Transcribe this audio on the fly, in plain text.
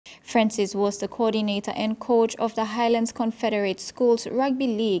Francis was the coordinator and coach of the Highlands Confederate Schools Rugby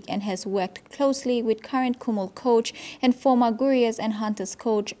League and has worked closely with current Kumul coach and former Gurias and Hunters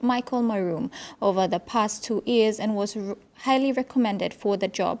coach Michael Marum over the past 2 years and was highly recommended for the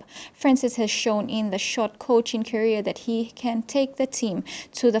job. Francis has shown in the short coaching career that he can take the team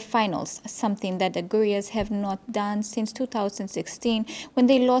to the finals, something that the Gurias have not done since 2016 when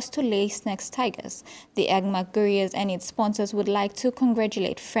they lost to Lae Snax Tigers. The Agmark Gurias and its sponsors would like to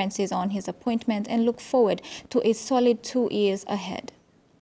congratulate Francis on his appointment and look forward to a solid 2 years ahead.